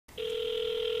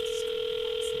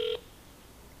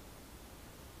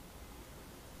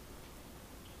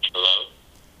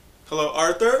Hello,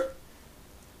 Arthur?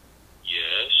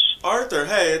 Yes? Arthur,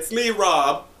 hey, it's me,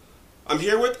 Rob. I'm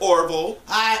here with Orville.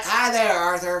 Hi there,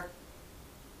 Arthur.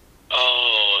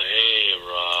 Oh, hey,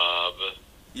 Rob.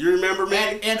 You remember me?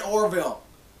 And Orville.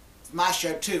 It's my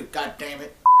show, too. God damn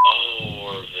it. Oh,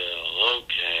 Orville,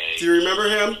 okay. Do you remember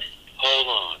him? Hold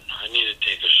on, I need to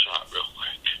take a shot real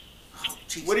quick. Oh,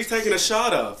 Jesus. What are you taking a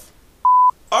shot of?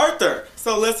 Arthur,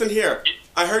 so listen here.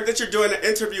 I heard that you're doing an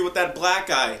interview with that black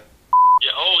guy. Yeah,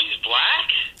 oh, he's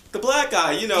black? The black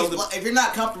guy, you know. If you're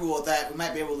not comfortable with that, we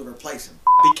might be able to replace him.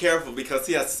 Be careful because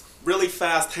he has really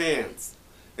fast hands.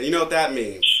 And you know what that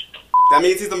means. That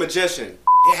means he's a magician.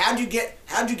 Hey, how'd you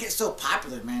get so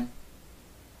popular, man?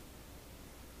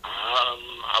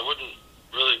 I wouldn't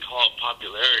really call it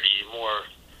popularity, more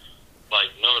like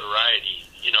notoriety,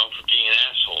 you know, for being an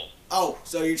asshole. Oh,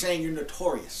 so you're saying you're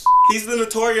notorious. He's the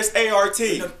notorious ART.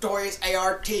 Notorious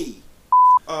ART.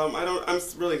 I'm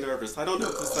really nervous. I don't know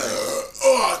what to say.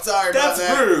 Oh, sorry about that.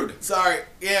 That's rude. Sorry,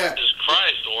 yeah. Jesus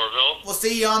Christ, Orville. We'll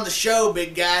see you on the show,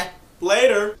 big guy.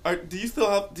 Later. Do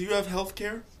you have health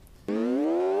care?